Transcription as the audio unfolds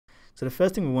So the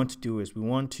first thing we want to do is we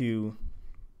want to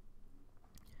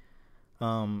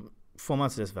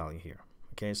format this value here.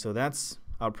 Okay, so that's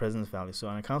our present value. So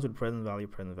an account with present value.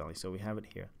 So we have it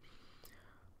here.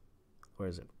 Where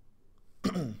is it?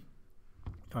 All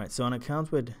right, so an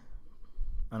account with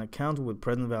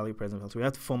present value. So we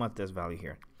have to format this value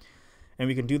here, and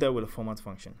we can do that with a format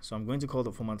function. So I'm going to call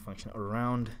the format function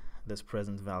around this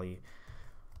present value,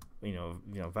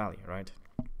 value, right?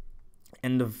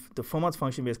 And the format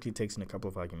function basically takes in a couple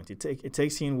of arguments. It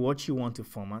takes in what you want to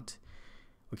format,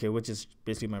 okay, which is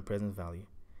basically my present value,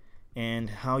 and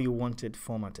how you want it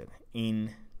formatted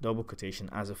in double quotation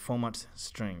as a format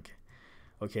string.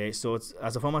 Okay, so it's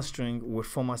as a format string with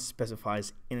format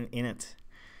specifies in it.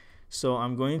 So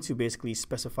I'm going to basically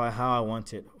specify how I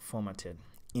want it formatted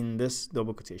in this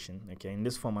double quotation, okay, in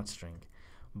this format string,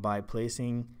 by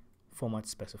placing format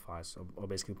specifiers or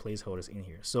basically placeholders in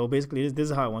here. So basically this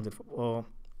is how I want it,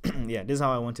 this is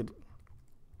how I want it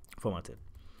formatted.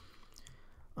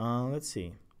 Let's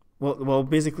see. Well,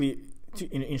 basically,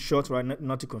 in short, right,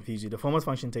 not to confuse you, the format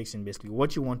function takes in basically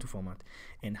what you want to format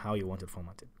and how you want it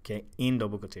formatted, okay, in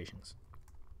double quotations.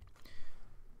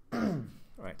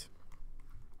 Right.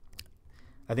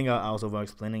 I think I was over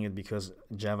explaining it because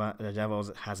Java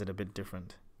also has it a bit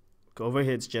different. Over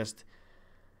here, it's just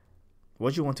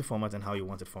what you want to format and how you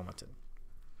want it formatted.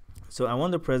 So I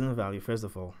want the present value, first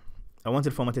of all. I want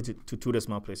it formatted to 2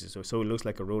 decimal places, so it looks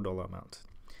like a row dollar amount.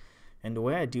 And the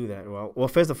way I do that, well,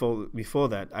 first of all, before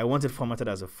that, I want it formatted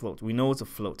as a float. We know it's a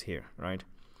float here, right?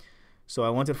 So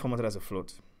I want it formatted as a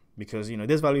float because,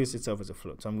 this value itself is a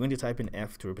float. So I'm going to type in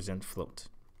F to represent float.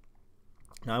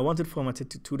 Now I want it formatted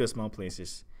to 2 decimal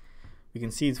places. You can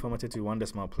see it's formatted to 1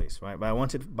 decimal place, right? But I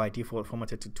want it by default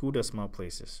formatted to 2 decimal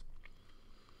places.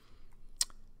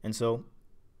 And so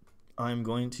I'm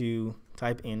going to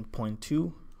type in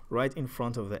 0.2 right in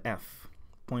front of the F.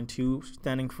 0.2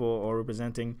 standing for or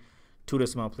representing 2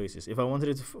 decimal places. If I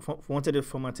wanted it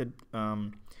formatted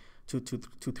to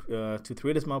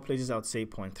 3 decimal places, I would say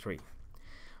 0.3.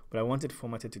 But I want it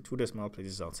formatted to 2 decimal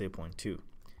places, I would say 0.2.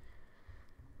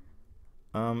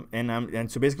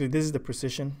 And so basically this is the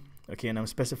precision, okay, and I'm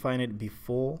specifying it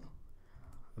before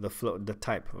the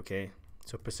type, okay.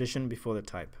 So precision before the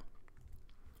type.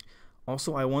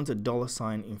 Also, I want a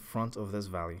 $sign in front of this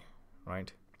value,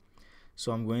 right?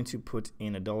 So I'm going to put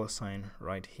in a $sign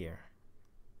right here.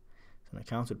 So an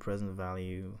account with present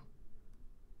value.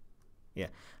 Yeah,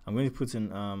 I'm going to put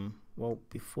in well,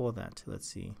 before that, let's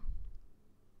see.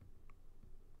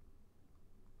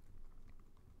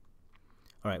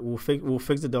 All right, we'll fix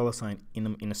the $sign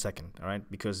in a second. All right,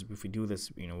 because if we do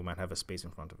this, we might have a space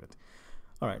in front of it.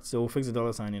 All right, so we'll fix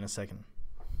the $sign in a second.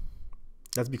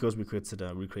 That's because we created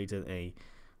a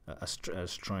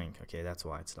string. Okay, that's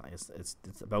why it's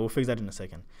but we'll fix that in a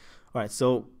second. All right,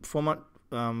 so format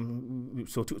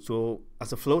so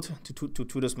as a float to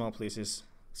 2 decimal places.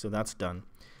 So that's done.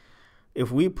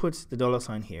 If we put the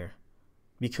 $sign here,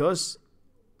 because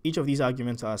each of these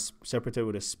arguments are separated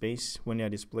with a space, when they are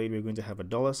displayed, we're going to have a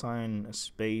 $sign, a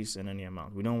space, and any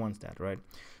amount. We don't want that, right?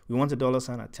 We want the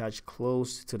 $sign attached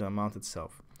close to the amount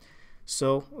itself.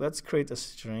 So let's create a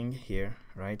string here,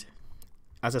 right?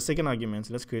 As a second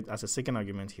argument, let's create a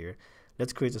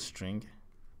string,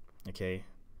 okay,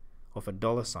 of a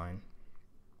 $sign,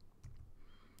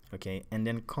 okay, and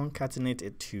then concatenate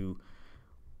it to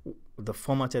the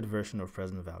formatted version of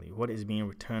present value. What is being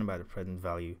returned by the present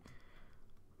value?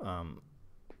 The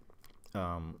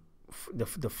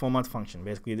format function,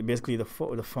 basically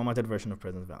the formatted version of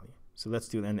present value. So let's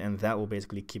do, and that will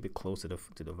basically keep it close to the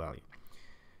value.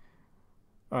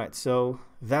 All right, so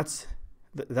that's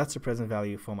the present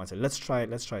value formatted. Let's try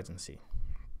it and see.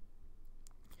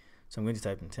 So I'm going to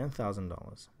type in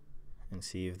 $10,000 and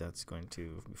see if that's going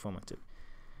to be formatted.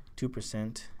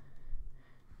 2%,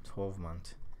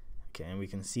 12-month. Okay, and we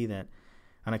can see that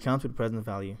an account with present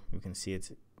value, we can see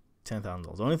it's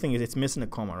 $10,000. The only thing is it's missing a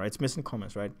comma, right? It's missing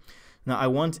commas, right? Now I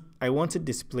want it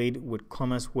displayed with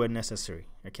commas where necessary.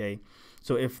 Okay,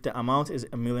 so if the amount is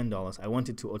 $1 million, I want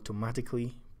it to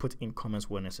automatically put in commas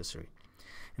where necessary.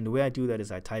 And the way I do that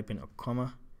is I type in a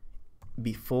comma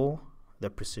before the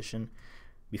precision,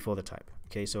 before the type.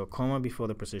 Okay, so a comma before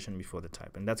the precision, before the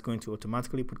type, and that's going to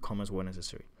automatically put commas where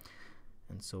necessary.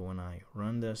 And so when I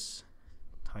run this,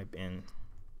 type in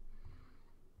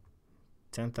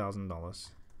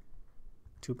 $10,000,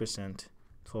 2%,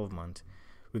 12-month,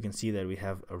 we can see that we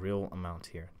have a real amount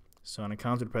here. So on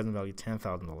account with present value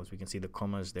 $10,000, we can see the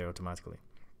commas there automatically.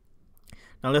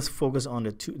 Now let's focus on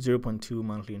the 0.2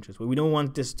 monthly interest. Well, we don't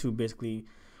want this to be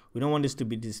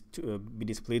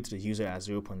displayed to the user as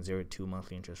 0.02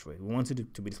 monthly interest rate. We want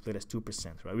it to be displayed as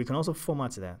 2%, right? We can also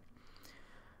format that.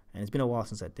 And it's been a while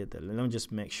since I did that. Let me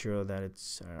just make sure that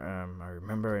it's I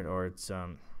remember it, or it's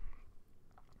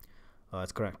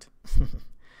correct.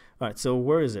 All right, so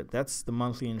where is it? That's the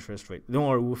monthly interest rate. Don't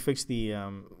worry, we'll fix the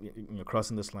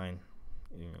crossing this line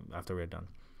after we're done.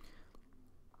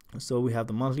 So we have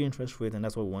the monthly interest rate, and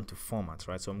that's what we want to format,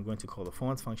 right? So I'm going to call the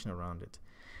format function around it.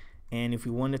 And if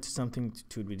we wanted something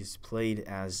to be displayed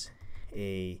as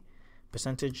a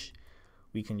percentage,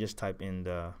 we can just type in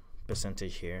the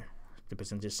percentage here, the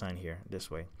percentage sign here, this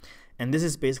way. And this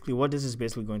is basically what this is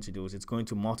basically going to do is it's going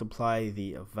to multiply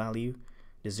the value,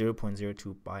 the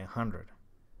 0.02 by 100.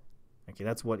 Okay,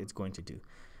 that's what it's going to do.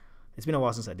 It's been a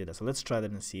while since I did that, so let's try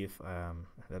that and see if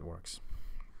that works.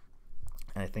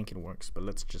 And I think it works, but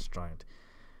let's just try it.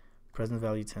 Present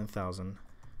value 10,000,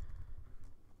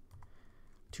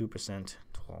 2%,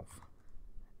 12.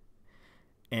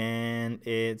 And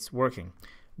it's working.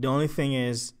 The only thing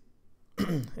is,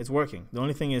 it's working. The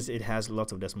only thing is it has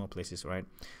lots of decimal places, right?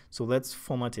 So let's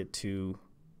format it to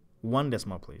one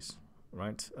decimal place,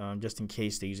 right? Just in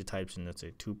case the user types in, let's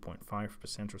say,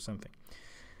 2.5% or something.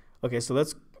 Okay, so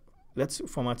let's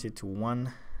format it to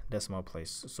one decimal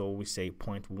place. So we say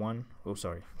 0.1. Oh,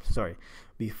 sorry.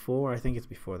 Before, I think it's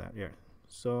before that. Yeah.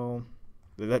 So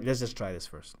let's just try this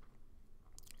first.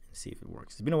 See if it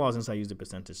works. It's been a while since I used the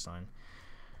percentage sign,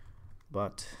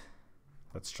 but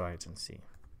let's try it and see.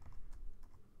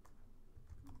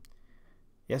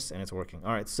 Yes, and it's working.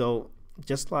 All right, so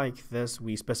just like this,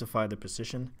 we specify the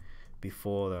precision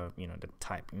before the the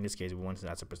type. In this case, we want it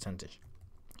as a percentage.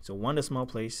 So one decimal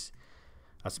place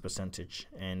as a percentage,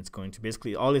 and it's going to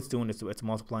basically all it's doing is it's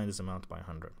multiplying this amount by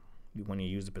 100 when you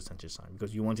use the percentage sign,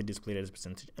 because you want to display it as a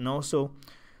percentage. And also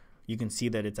you can see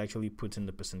that it's actually put in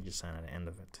the percentage sign at the end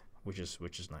of it, which is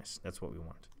nice. That's what we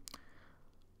want.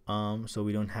 So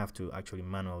we don't have to actually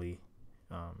manually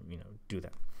do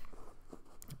that,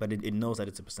 but it knows that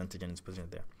it's a percentage and it's putting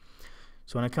it there.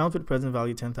 So an account with present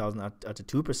value 10,000 at a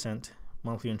 2%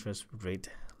 monthly interest rate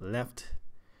left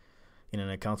in an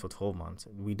account for 12 months.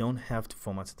 We don't have to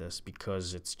format this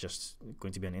because it's just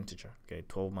going to be an integer. Okay,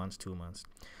 12 months, 2 months.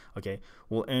 Okay,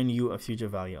 we'll earn you a future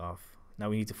value of. Now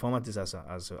we need to format this as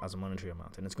a monetary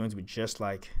amount, and it's going to be just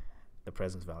like the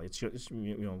present value.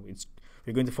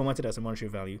 We're going to format it as a monetary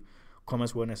value,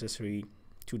 commas where necessary,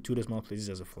 two decimal places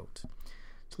as a float.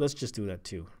 So let's just do that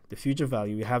too. The future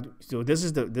value we have. So this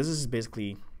is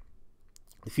basically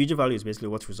the future value is basically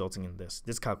what's resulting in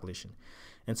this calculation,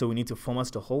 and so we need to format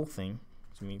the whole thing.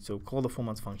 So we need to call the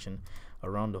format function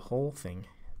around the whole thing.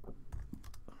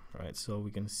 All right. So we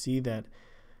can see that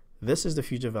this is the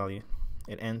future value.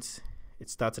 It ends. It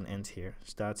starts and ends here.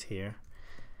 Starts here,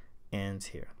 ends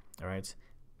here. All right.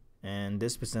 And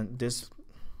this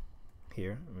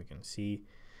here we can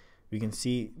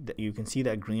see that you can see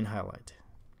that green highlight.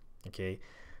 Okay,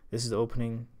 this is the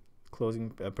opening, closing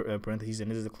parentheses,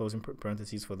 and this is the closing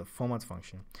parentheses for the format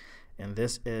function, and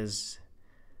this is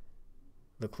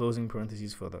the closing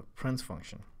parentheses for the print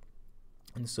function.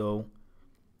 And so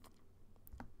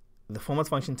the format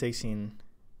function takes in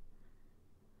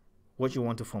what you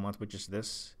want to format, which is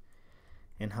this,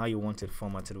 and how you want it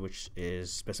formatted, which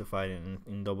is specified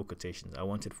in double quotations. I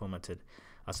want it formatted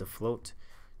as a float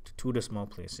to 2 decimal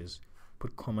places,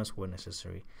 put commas where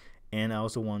necessary, and I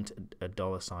also want a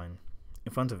 $sign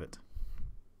in front of it.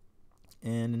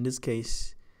 And in this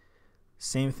case,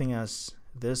 same thing as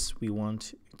this, we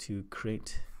want to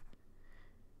create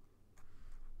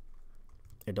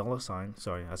a $sign,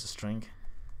 as a string,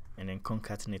 and then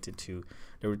concatenate it to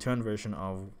the return version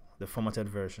of the formatted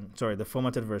version,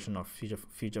 of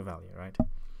future value, right? All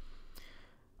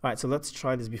right, so let's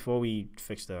try this before we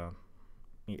fix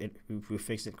if we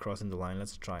fix it crossing the line.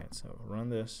 Let's try it. So run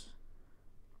this,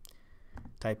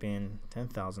 type in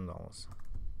 $10,000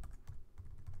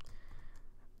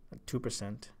 at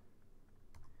 2%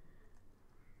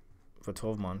 for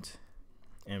 12 months,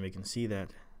 and we can see that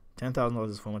 $10,000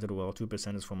 is formatted well,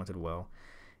 2% is formatted well,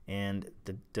 and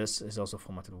this is also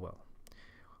formatted well.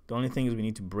 The only thing is we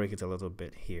need to break it a little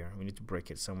bit here. We need to break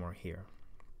it somewhere here.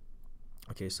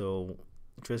 Okay, so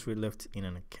interest rate left in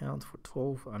an account for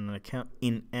 12 on an account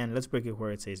in N. Let's break it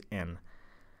where it says N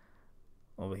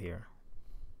over here.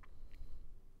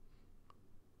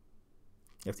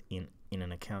 Left in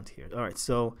an account here. All right,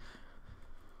 so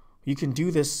you can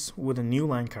do this with a new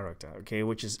line character, okay,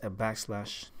 which is a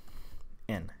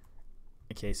 \n.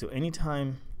 Okay, so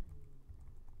anytime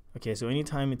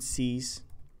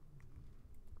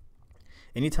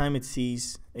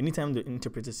the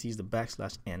interpreter sees the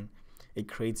 \n, it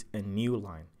creates a new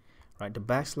line, right?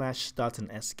 The / starts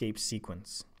an escape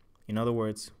sequence. In other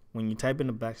words, when you type in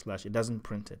the \, it doesn't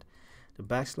print it. The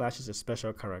 \ is a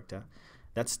special character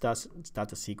that starts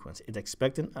a sequence. It's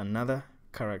expecting another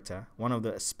character, one of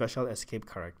the special escape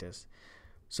characters,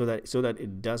 so that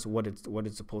it does what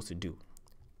it's supposed to do.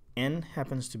 N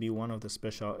happens to be one of the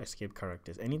special escape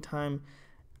characters. Anytime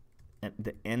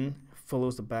the N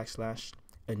follows the backslash,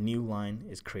 a new line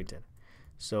is created.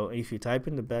 So if you type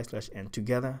in the backslash N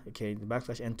together, okay, the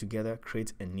backslash N together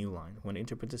creates a new line. When the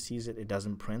interpreter sees it, it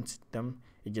doesn't print them,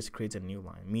 it just creates a new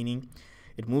line, meaning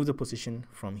it moves the position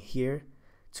from here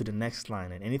to the next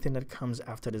line, and anything that comes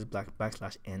after this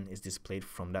backslash N is displayed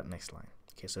from that next line.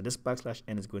 Okay, so this backslash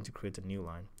N is going to create a new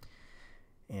line,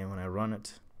 and when I run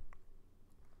it,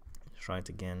 try it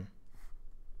again,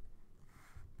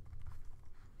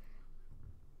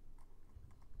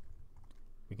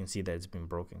 we can see that it's been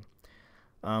broken.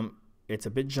 It's a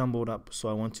bit jumbled up, so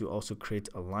I want to also create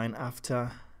a line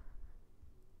after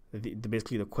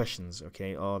basically the questions,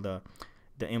 okay, or the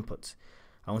inputs.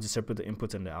 I want to separate the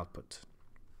input and the output.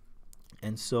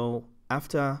 And so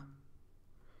after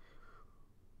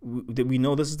we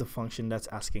know this is the function that's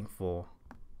asking for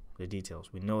the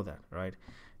details. We know that, right?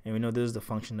 And we know this is the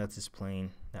function that's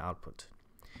displaying the output.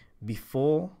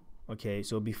 Before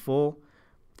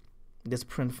this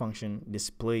print function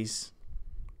displays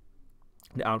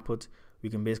the output, we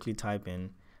can basically type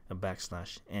in a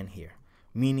backslash N here,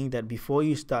 meaning that before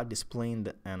you start displaying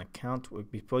an account, or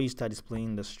before you start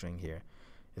displaying the string here,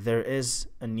 there is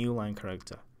a new line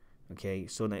character. Okay,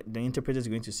 so the interpreter is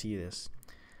going to see this.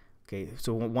 Okay,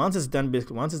 so once it's done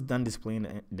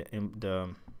displaying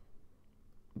the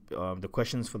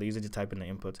questions for the user to type in the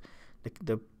input,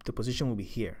 the position will be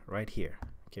here, right here.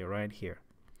 Okay, right here.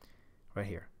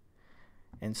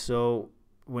 And so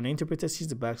when the interpreter sees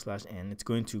the backslash N, it's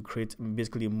going to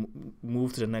basically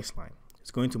move to the next line.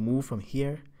 It's going to move from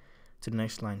here to the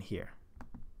next line here,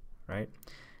 right?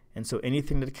 And so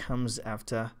anything that comes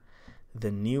after the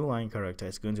new line character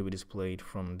is going to be displayed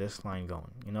from this line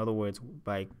going. In other words,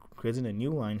 by creating a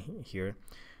new line here,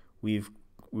 we've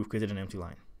created an empty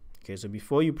line. Okay, so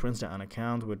before you print an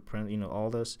account with print, all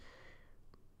this,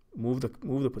 move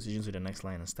the position to the next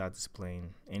line and start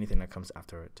displaying anything that comes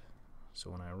after it. So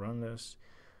when I run this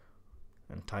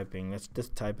and typing, let's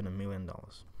just type in $1 million.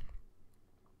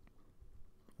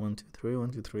 1, 2, 3,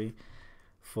 1, 2, 3.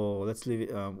 Let's leave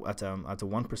it at a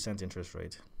 1% interest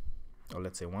rate, or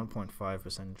let's say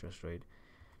 1.5% interest rate.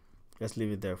 Let's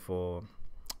leave it there for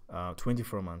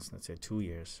 24 months. Let's say 2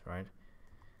 years, right?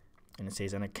 And it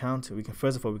says an account.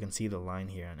 First of all we can see the line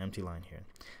here, an empty line here.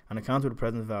 An account with a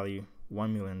present value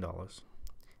 $1 million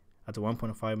at a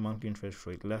 1.5 monthly interest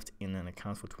rate left in an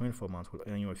account for 24 months will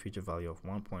earn you a future value of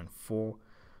 1.4.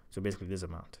 So basically this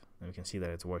amount, and we can see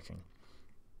that it's working.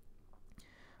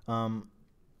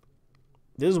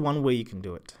 This is one way you can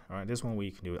do it. All right, this is one way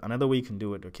you can do it. Another way you can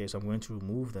do it. Okay, so I'm going to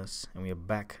remove this, and we are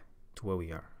back to where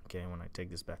we are. Okay, when I take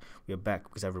this back, we are back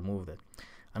because I've removed it.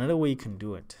 Another way you can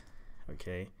do it,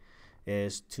 okay,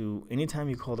 is to anytime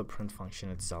you call the print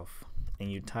function itself and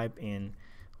you type in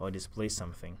or display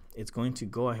something, it's going to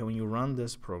go ahead when you run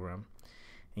this program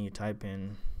and you type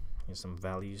in some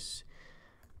values.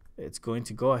 It's going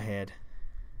to go ahead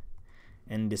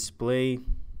and display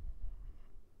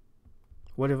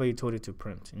whatever you told it to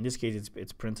print. In this case,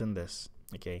 it's printing this.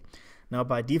 Okay. Now,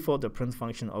 by default, the print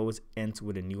function always ends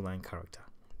with a new line character,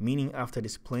 meaning after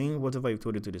displaying whatever you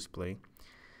told it to display,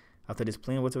 it's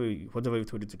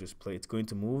going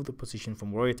to move the position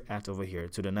from where it's at over here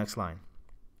to the next line.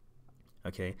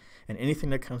 Okay, and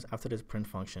anything that comes after this print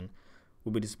function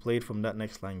will be displayed from that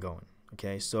next line going.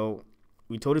 Okay, so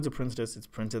we told it to print this, it's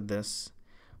printed this.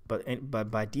 But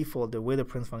by default, the way the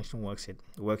print function works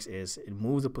is it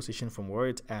moves the position from where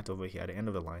it's at over here at the end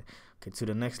of the line, okay, to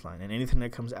the next line, and anything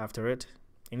that comes after it,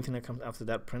 anything that comes after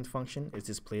that print function is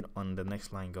displayed on the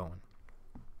next line going.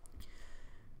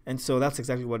 And so that's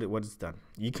exactly what it's done.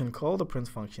 You can call the print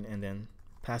function and then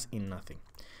pass in nothing.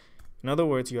 In other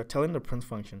words, you are telling the print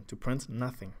function to print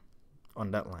nothing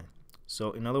on that line.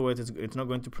 So in other words, it's not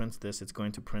going to print this, it's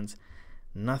going to print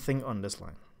nothing on this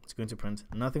line. It's going to print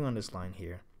nothing on this line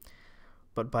here.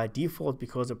 But by default,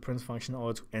 because the print function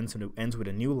always ends with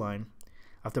a new line,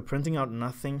 after printing out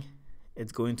nothing,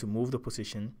 it's going to move the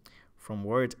position from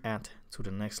where it's at to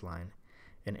the next line.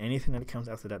 And anything that comes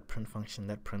after that print function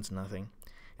that prints nothing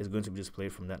is going to be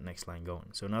displayed from that next line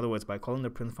going. So in other words, by calling the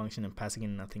print function and passing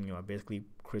in nothing, you are basically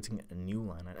creating a new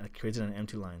line, creating an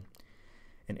empty line.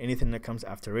 And anything that comes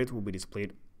after it will be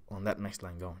displayed on that next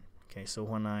line going. Okay, so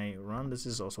when I run, this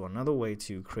is also another way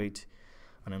to create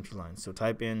an empty line. So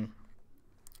type in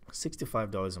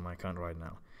 $65 in my account right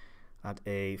now at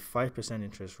a 5%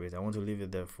 interest rate. I want to leave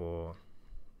it there for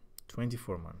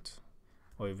 24 months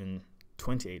or even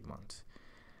 28 months.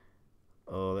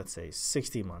 let's say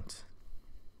 60 months.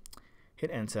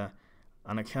 Hit enter.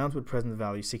 An account with present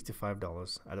value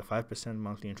 $65 at a 5%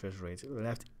 monthly interest rate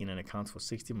left in an account for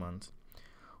 60 months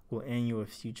will earn you a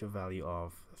future value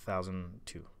of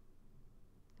 1,002,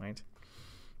 right?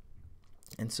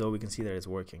 And so we can see that it's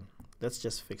working. Let's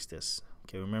just fix this.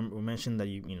 Okay, remember we mentioned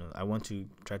that I want to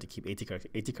try to keep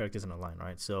 80 characters in a line,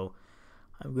 right? So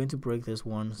I'm going to break this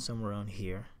one somewhere around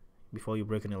here. Before you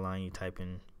break in a line, you type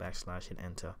in \, hit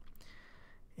enter,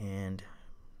 and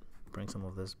bring some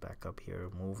of this back up here.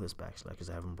 Move this / because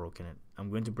I haven't broken it. I'm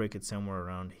going to break it somewhere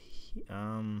around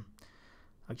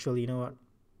actually, you know what?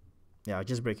 Yeah, I'll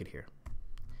just break it here.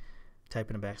 Type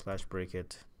in a \, break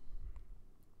it.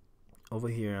 Over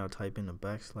here, I'll type in a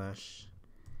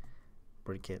 \,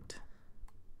 break it.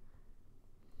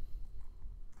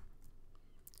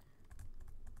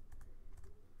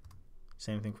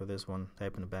 Same thing for this one.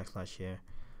 Type in a \ here,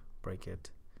 break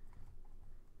it.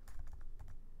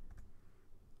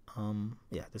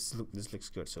 Yeah, this looks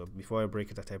good. So before I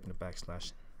break it, I type in a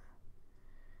 \,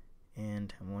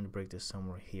 and I'm going to break this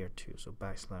somewhere here too. So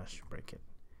 \, break it.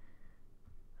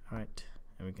 All right,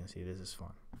 and we can see this is fine.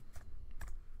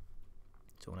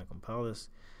 So when I compile this,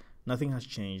 nothing has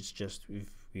changed. Just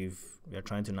we are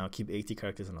trying to now keep 80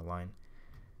 characters in a line.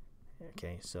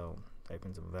 Okay, so type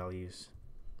in some values.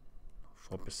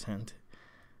 4%,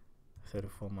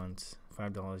 34 months,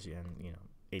 $5, and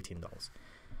 $18. All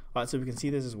right, so we can see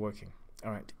this is working.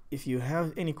 All right, if you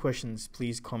have any questions,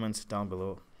 please comment down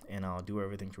below, and I'll do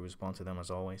everything to respond to them as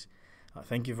always.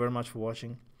 Thank you very much for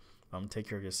watching. Take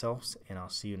care of yourselves, and I'll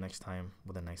see you next time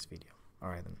with the next video. All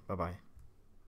right then, bye bye.